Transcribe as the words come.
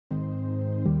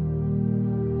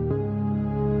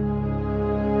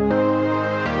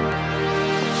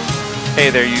Hey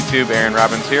there YouTube, Aaron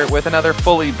Robbins here with another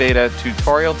fully beta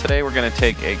tutorial. Today we're going to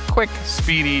take a quick,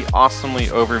 speedy, awesomely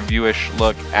overviewish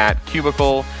look at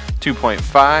Qubicle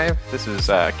 2.5. This is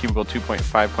Qubicle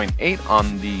 2.5.8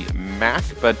 on the Mac,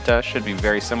 but should be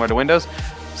very similar to Windows.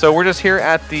 So we're just here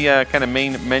at the kind of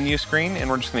main menu screen, and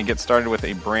we're just going to get started with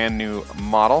a brand new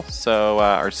model. So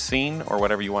our scene, or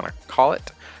whatever you want to call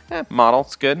it. Model,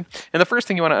 it's good. And the first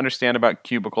thing you want to understand about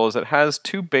Qubicle is it has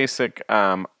two basic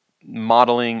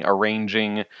modeling,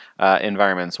 arranging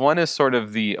environments. One is sort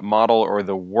of the model or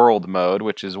the world mode,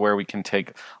 which is where we can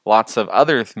take lots of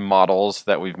other models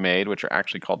that we've made, which are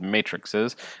actually called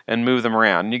matrices, and move them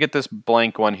around. And you get this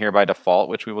blank one here by default,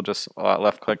 which we will just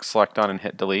left click, select on, and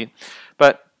hit delete.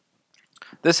 But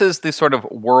this is the sort of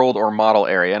world or model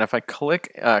area, and if I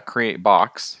click create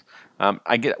box,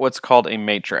 I get what's called a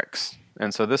matrix.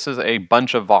 And so this is a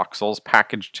bunch of voxels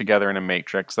packaged together in a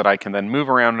matrix that I can then move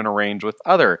around and arrange with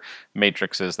other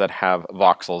matrices that have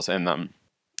voxels in them.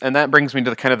 And that brings me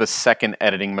to kind of the second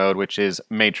editing mode, which is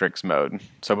matrix mode.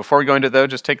 So before we go into though,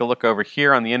 just take a look over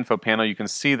here on the info panel. You can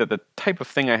see that the type of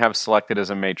thing I have selected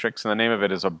is a matrix, and the name of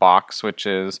it is a box, which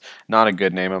is not a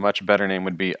good name. A much better name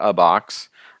would be a box,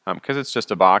 because it's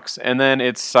just a box. And then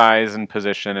its size and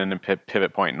position and a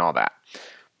pivot point and all that.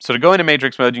 So to go into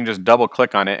matrix mode, you can just double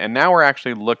click on it, and now we're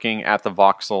actually looking at the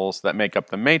voxels that make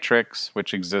up the matrix,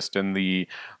 which exist in the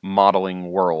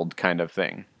modeling world kind of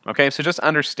thing. Okay, so just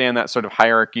understand that sort of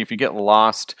hierarchy. If you get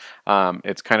lost,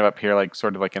 it's kind of up here, like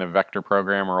sort of like in a vector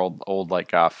program or old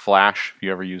like Flash. If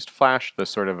you ever used Flash, the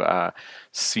sort of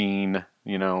scene,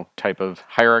 type of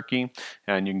hierarchy,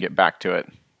 and you can get back to it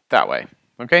that way.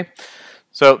 Okay,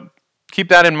 so keep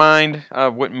that in mind,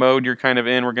 what mode you're kind of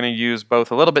in. We're going to use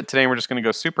both a little bit today. We're just going to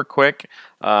go super quick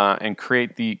and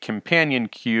create the companion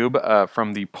cube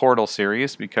from the Portal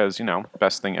series because,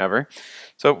 best thing ever.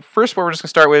 So first what we're just going to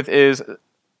start with is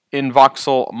in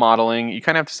voxel modeling, you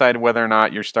kind of have to decide whether or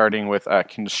not you're starting with a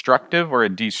constructive or a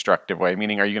destructive way,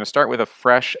 meaning are you going to start with a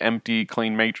fresh, empty,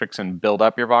 clean matrix and build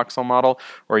up your voxel model,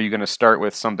 or are you going to start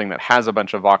with something that has a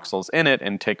bunch of voxels in it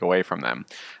and take away from them?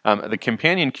 The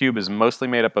companion cube is mostly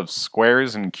made up of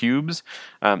squares and cubes,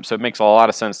 so it makes a lot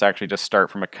of sense to actually just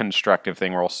start from a constructive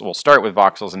thing where we'll start with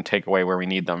voxels and take away where we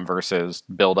need them versus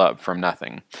build up from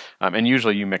nothing. And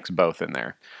usually you mix both in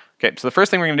there. Okay, so the first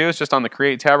thing we're going to do is just on the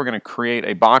Create tab, we're going to create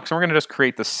a box, and we're going to just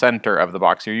create the center of the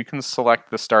box here. You can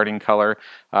select the starting color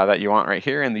that you want right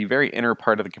here, and the very inner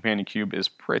part of the companion cube is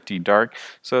pretty dark.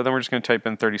 So then we're just going to type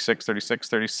in 36, 36,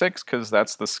 36, because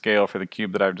that's the scale for the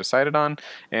cube that I've decided on.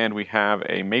 And we have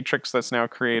a matrix that's now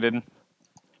created,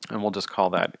 and we'll just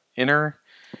call that inner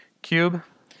cube.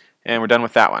 And we're done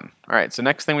with that one. All right, so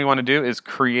next thing we want to do is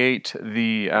create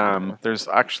the, there's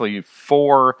actually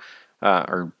four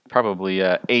or probably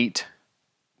 8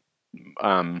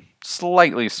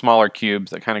 slightly smaller cubes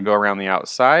that kind of go around the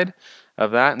outside of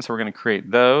that, and so we're going to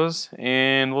create those,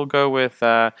 and we'll go with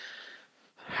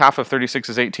half of 36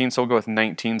 is 18, so we'll go with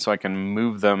 19 so I can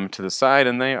move them to the side,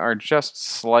 and they are just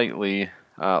slightly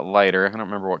lighter. I don't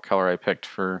remember what color I picked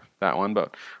for that one,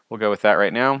 but we'll go with that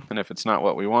right now. And if it's not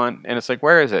what we want, and it's like,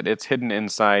 where is it? It's hidden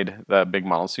inside the big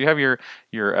model. So you have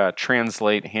your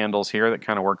translate handles here that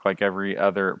kind of work like every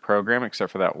other program,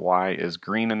 except for that Y is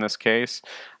green in this case.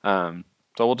 So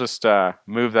we'll just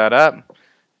move that up,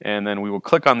 and then we will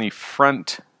click on the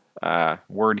front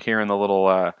word here in the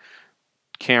little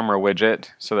camera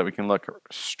widget so that we can look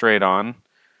straight on.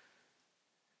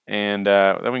 And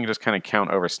then we can just kind of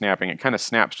count over snapping. It kind of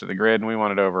snaps to the grid, and we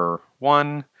want it over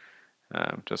 1,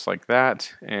 just like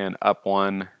that, and up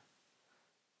 1,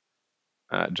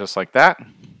 just like that,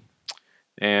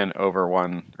 and over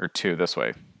 1 or 2 this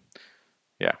way.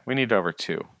 Yeah, we need over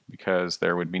 2 because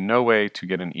there would be no way to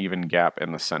get an even gap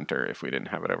in the center if we didn't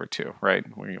have it over 2, right?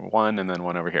 We get 1 and then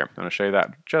 1 over here. I'm going to show you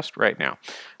that just right now.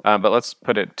 But let's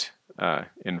put it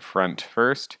in front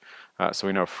first. So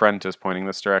we know front is pointing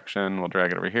this direction. We'll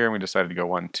drag it over here, and we decided to go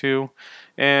 1, 2,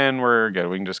 and we're good.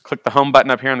 We can just click the home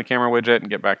button up here on the camera widget and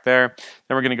get back there.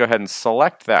 Then we're going to go ahead and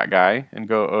select that guy and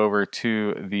go over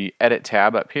to the Edit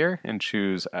tab up here and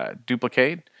choose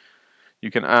Duplicate. You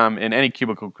can, in any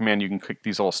Qubicle command, you can click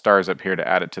these little stars up here to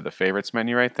add it to the Favorites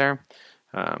menu right there.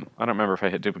 I don't remember if I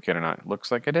hit Duplicate or not. It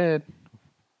looks like I did.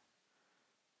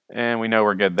 And we know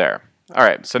we're good there.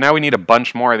 Alright, so now we need a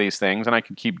bunch more of these things, and I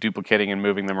can keep duplicating and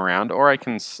moving them around, or I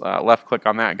can left click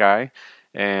on that guy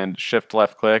and shift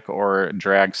left click or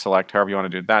drag select, however you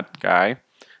want to do that guy,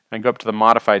 and go up to the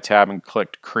Modify tab and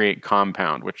click Create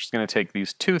Compound, which is going to take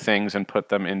these two things and put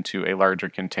them into a larger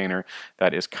container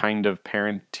that is kind of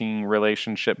parenting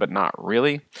relationship, but not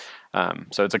really.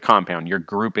 So it's a compound. You're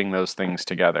grouping those things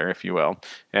together, if you will.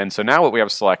 And so now what we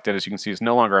have selected, as you can see, is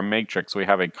no longer a matrix. We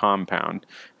have a compound,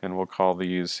 and we'll call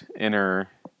these inner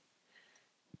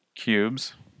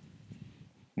cubes.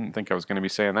 Didn't think I was going to be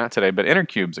saying that today, but inner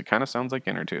cubes, it kind of sounds like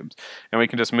inner tubes. And we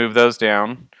can just move those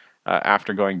down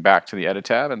after going back to the Edit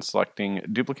tab and selecting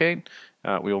Duplicate.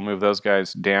 We will move those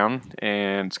guys down,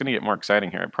 and it's going to get more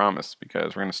exciting here, I promise,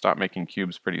 because we're going to stop making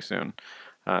cubes pretty soon.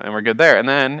 And we're good there. And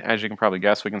then, as you can probably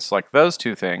guess, we can select those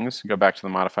two things, go back to the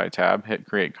Modify tab, hit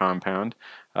Create Compound,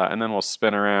 and then we'll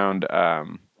spin around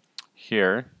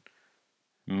here,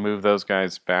 move those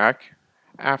guys back.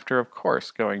 After, of course,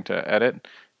 going to Edit,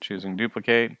 choosing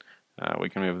Duplicate, we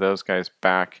can move those guys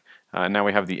back. Now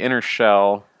we have the inner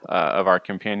shell of our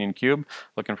companion cube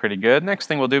looking pretty good. Next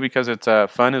thing we'll do, because it's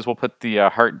fun, is we'll put the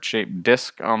heart-shaped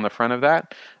disc on the front of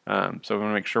that. So we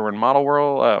want to make sure we're in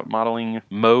modeling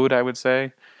mode, I would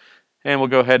say. And we'll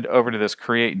go ahead over to this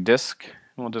Create Disk.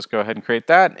 We'll just go ahead and create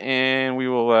that, and we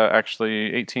will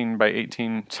actually 18 by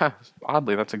 18.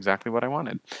 Oddly, that's exactly what I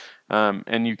wanted.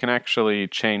 And you can actually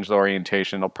change the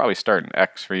orientation. It'll probably start in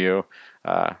X for you,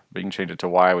 but you can change it to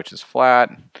Y, which is flat.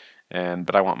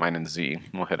 But I want mine in Z.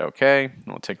 We'll hit OK. And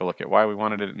we'll take a look at why we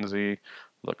wanted it in Z.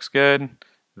 Looks good.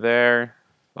 There.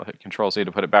 I'll hit Control Z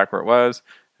to put it back where it was,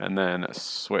 and then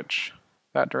switch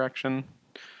that direction,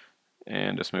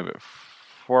 and just move it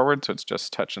forward so it's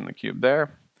just touching the cube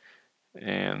there.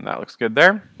 And that looks good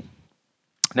there.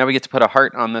 Now we get to put a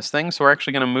heart on this thing, so we're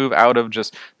actually going to move out of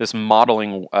just this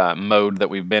modeling mode that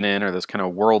we've been in, or this kind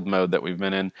of world mode that we've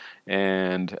been in,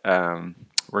 and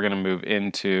we're going to move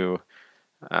into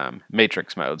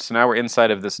matrix mode. So now we're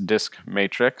inside of this disk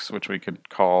matrix, which we could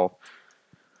call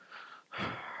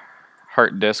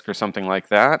heart disk or something like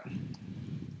that.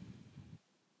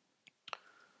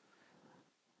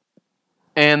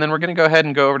 And then we're going to go ahead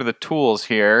and go over to the tools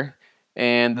here.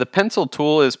 And the pencil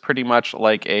tool is pretty much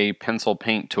like a pencil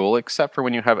paint tool, except for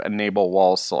when you have enable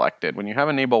walls selected. When you have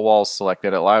enable walls selected,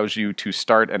 it allows you to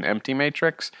start an empty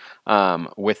matrix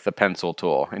with the pencil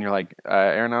tool. And you're like,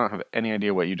 Aaron, I don't have any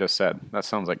idea what you just said. That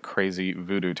sounds like crazy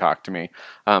voodoo talk to me.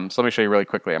 So let me show you really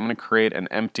quickly. I'm going to create an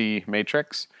empty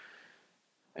matrix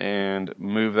and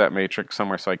move that matrix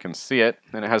somewhere so I can see it,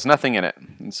 and it has nothing in it.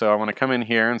 And so I want to come in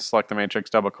here and select the matrix,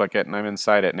 double click it, and I'm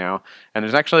inside it now. And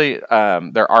there's actually,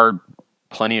 there are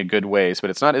plenty of good ways, but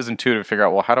it's not as intuitive to figure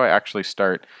out, well, how do I actually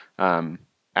start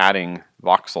adding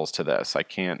voxels to this? I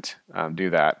can't do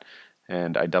that.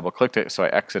 And I double clicked it, so I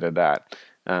exited that.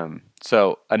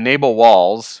 So enable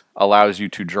walls allows you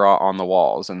to draw on the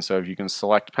walls, and so if you can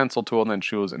select pencil tool and then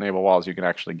choose enable walls, you can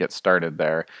actually get started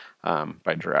there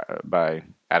by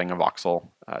adding a voxel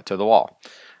to the wall.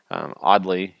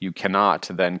 Oddly, you cannot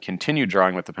then continue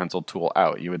drawing with the pencil tool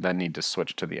out. You would then need to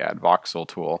switch to the add voxel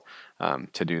tool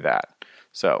to do that.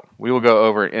 So we will go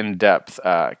over in-depth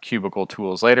cubicle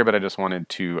tools later, but I just wanted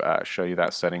to show you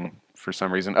that setting for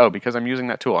some reason. Oh, because I'm using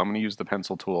that tool, I'm going to use the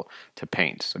pencil tool to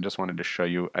paint. So just wanted to show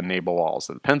you enable walls.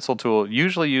 The pencil tool,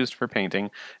 usually used for painting,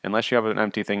 unless you have an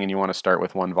empty thing and you want to start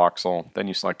with one voxel, then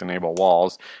you select enable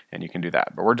walls and you can do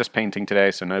that. But we're just painting today,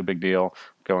 so no big deal.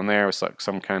 Go in there, we select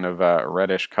some kind of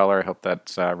reddish color. I hope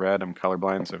that's red. I'm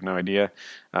colorblind, so I have no idea.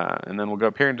 And then we'll go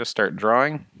up here and just start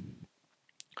drawing.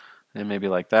 And maybe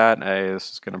like that.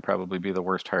 This is going to probably be the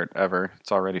worst heart ever.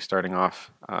 It's already starting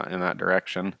off in that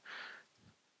direction.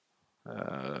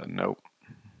 Nope.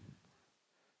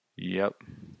 Yep.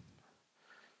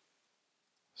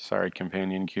 Sorry,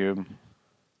 companion cube.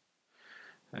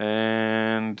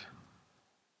 And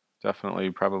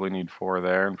definitely probably need 4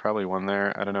 there and probably 1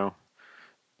 there. I don't know.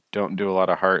 Don't do a lot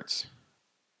of hearts.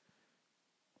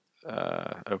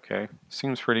 Okay.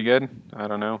 Seems pretty good. I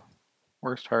don't know.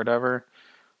 Worst heart ever.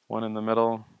 1 in the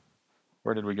middle.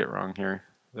 Where did we get wrong here?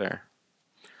 There.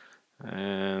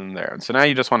 And there. And so now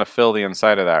you just want to fill the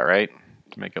inside of that, right?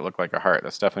 To make it look like a heart.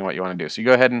 That's definitely what you want to do. So you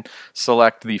go ahead and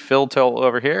select the fill tool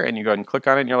over here, and you go ahead and click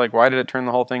on it, and you're like, why did it turn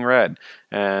the whole thing red?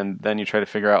 And then you try to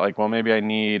figure out, like, well, maybe I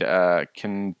need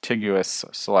contiguous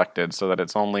selected so that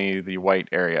it's only the white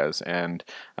areas, and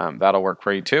that'll work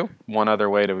for you too. One other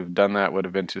way to have done that would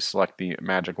have been to select the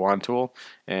magic wand tool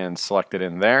and select it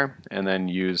in there, and then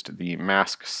used the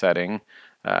mask setting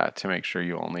to make sure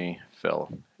you only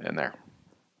fill in there.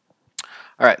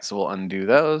 Alright, so we'll undo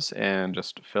those and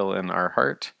just fill in our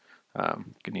heart.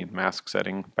 You need mask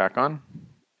setting back on.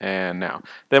 And now,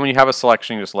 then when you have a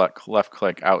selection, you just left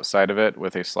click outside of it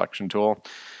with a selection tool.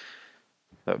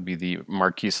 That would be the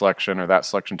marquee selection or that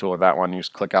selection tool or that one. You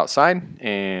just click outside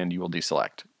and you will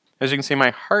deselect. As you can see, my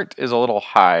heart is a little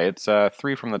high. It's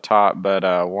 3 from the top, but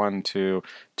 1, 2,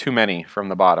 too many from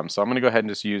the bottom. So I'm going to go ahead and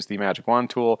just use the magic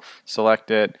wand tool, select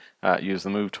it, use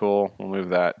the move tool. We'll move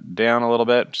that down a little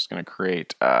bit. Just going to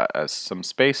create some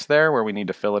space there where we need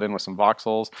to fill it in with some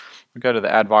voxels. We'll go to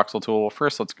the add voxel tool.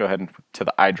 First, let's go ahead and to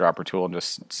the eyedropper tool and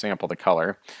just sample the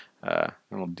color. And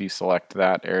we'll deselect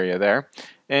that area there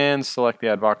and select the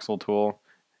add voxel tool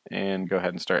and go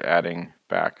ahead and start adding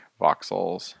back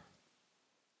voxels.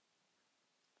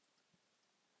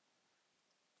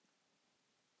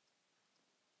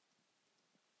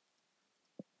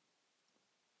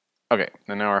 Okay,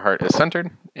 and now our heart is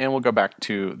centered, and we'll go back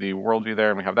to the world view there,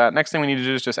 and we have that. Next thing we need to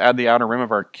do is just add the outer rim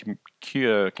of our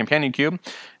companion cube,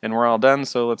 and we're all done,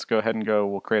 so let's go ahead and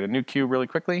we'll create a new cube really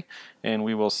quickly, and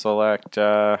we will select,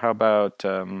 how about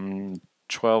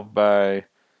 12 by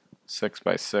 6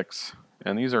 by 6,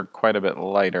 and these are quite a bit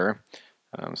lighter,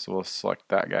 so we'll select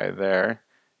that guy there.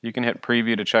 You can hit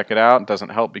preview to check it out. It doesn't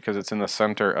help because it's in the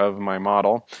center of my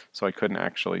model, so I couldn't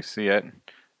actually see it.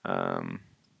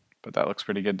 But that looks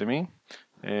pretty good to me.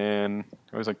 And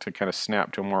I always like to kind of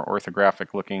snap to a more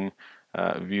orthographic looking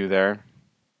view there.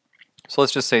 So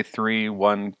let's just say 3,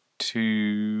 1,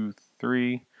 2,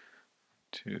 3,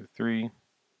 2, 3,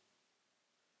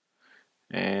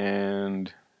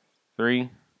 and 3.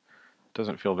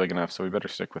 Doesn't feel big enough, so we better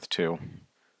stick with 2.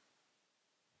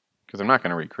 Because I'm not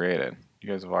going to recreate it. You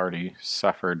guys have already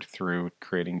suffered through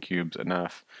creating cubes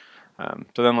enough.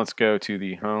 So then let's go to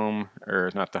the home,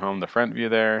 or not the home, the front view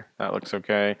there. That looks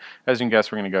okay. As you can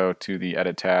guess, we're going to go to the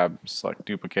Edit tab, select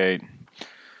Duplicate,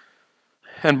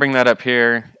 and bring that up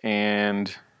here,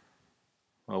 and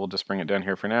well, we'll just bring it down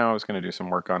here for now. I was going to do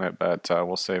some work on it, but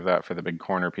we'll save that for the big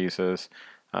corner pieces.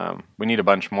 We need a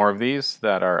bunch more of these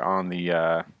that are on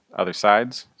the other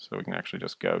sides, so we can actually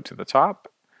just go to the top,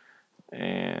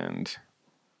 and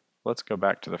let's go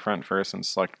back to the front first and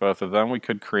select both of them. We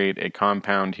could create a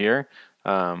compound here,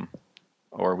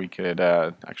 or we could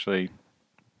actually,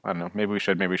 I don't know, maybe we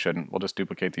should, maybe we shouldn't. We'll just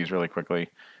duplicate these really quickly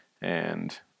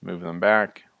and move them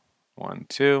back. 1,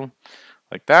 2,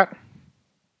 like that.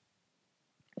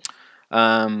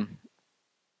 And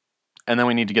then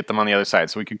we need to get them on the other side.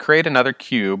 So we could create another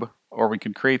cube, or we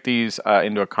could create these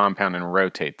into a compound and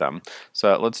rotate them.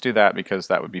 So let's do that because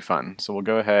that would be fun. So we'll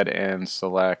go ahead and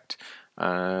select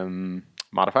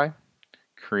modify,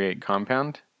 create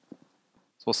compound.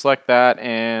 So we'll select that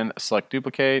and select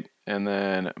duplicate, and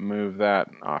then move that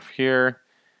off here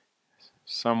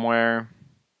somewhere.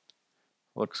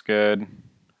 Looks good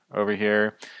over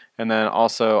here. And then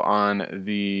also on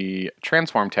the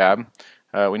transform tab,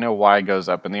 we know Y goes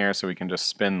up in the air, so we can just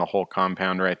spin the whole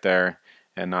compound right there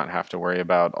and not have to worry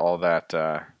about all that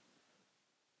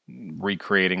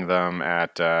recreating them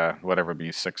at whatever it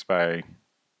be, 6 by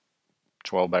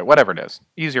 12 by whatever it is.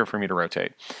 Easier for me to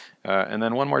rotate. And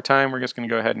then one more time, we're just going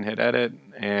to go ahead and hit edit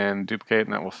and duplicate,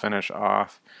 and that will finish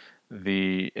off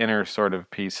the inner sort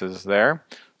of pieces there.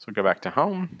 So we'll go back to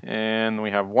home, and we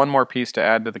have one more piece to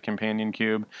add to the companion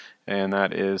cube, and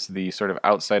that is the sort of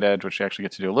outside edge, which you actually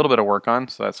get to do a little bit of work on,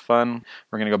 so that's fun.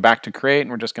 We're going to go back to create, and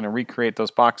we're just going to recreate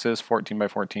those boxes. 14 by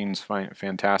 14 is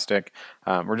fantastic.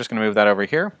 We're just going to move that over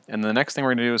here, and the next thing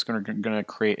we're going to do is we're going to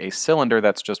create a cylinder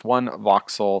that's just 1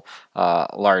 voxel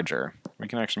larger. We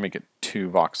can actually make it 2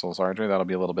 voxels larger. That'll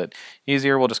be a little bit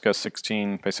easier. We'll just go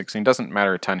 16 by 16. Doesn't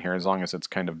matter a ton here as long as it's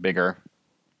kind of bigger.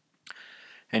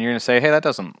 And you're going to say, hey, that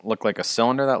doesn't look like a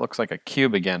cylinder, that looks like a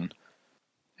cube again.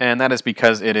 And that is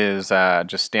because it is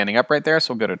just standing up right there.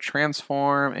 So we'll go to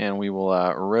transform, and we will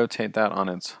rotate that on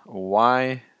its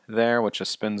Y there, which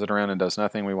just spins it around and does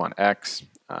nothing. We want X.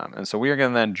 And so we are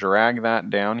going to then drag that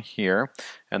down here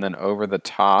and then over the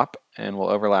top, and we'll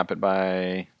overlap it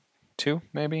by 2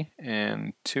 maybe,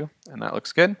 and 2, and that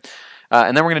looks good.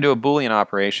 And then we're going to do a Boolean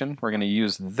operation. We're going to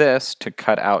use this to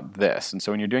cut out this. And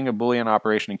so when you're doing a Boolean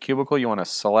operation in Qubicle, you want to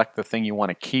select the thing you want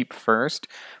to keep first,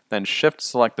 then shift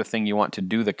select the thing you want to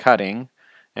do the cutting,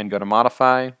 and go to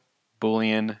modify,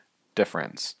 Boolean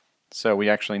difference. So we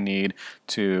actually need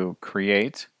to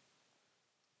create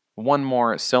one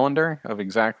more cylinder of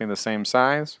exactly the same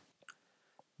size.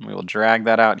 We will drag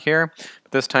that out here.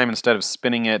 But this time, instead of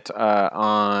spinning it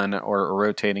on or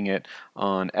rotating it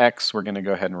on X, we're going to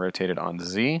go ahead and rotate it on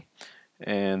Z.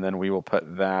 And then we will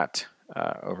put that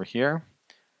over here.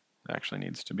 It actually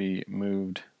needs to be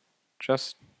moved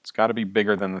just, it's got to be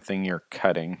bigger than the thing you're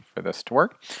cutting for this to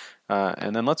work.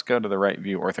 And then let's go to the right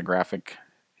view orthographic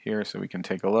here so we can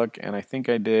take a look. And I think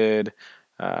I did,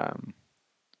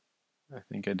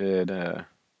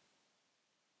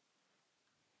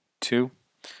 2.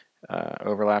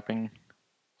 Overlapping.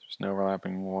 There's no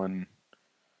overlapping 1,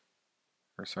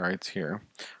 or sorry, it's here.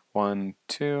 1,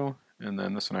 2, and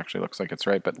then this one actually looks like it's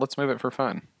right, but let's move it for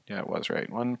fun. Yeah, it was right.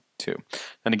 1, 2.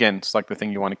 And again, select the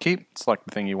thing you want to keep, select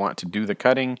the thing you want to do the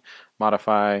cutting,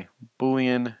 modify,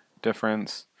 Boolean,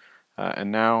 difference,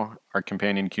 and now our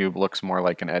companion cube looks more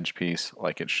like an edge piece,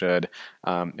 like it should.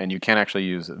 And you can actually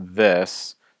use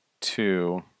this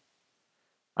to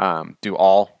do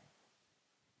all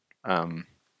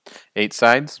 8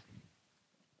 sides.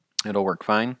 It'll work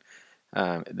fine.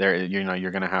 There,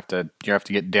 you're gonna have to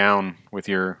get down with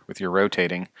your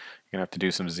rotating. You're gonna have to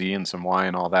do some Z and some Y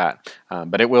and all that,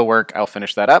 but it will work. I'll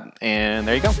finish that up, and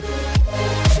there you go.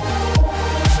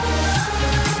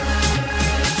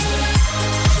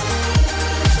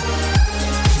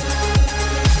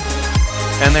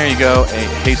 And there you go, a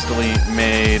hastily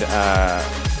made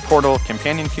portal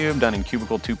companion cube done in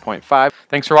Qubicle 2.5.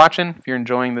 Thanks for watching. If you're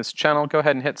enjoying this channel, go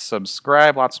ahead and hit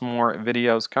subscribe. Lots more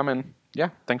videos coming. Yeah,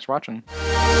 thanks for watching.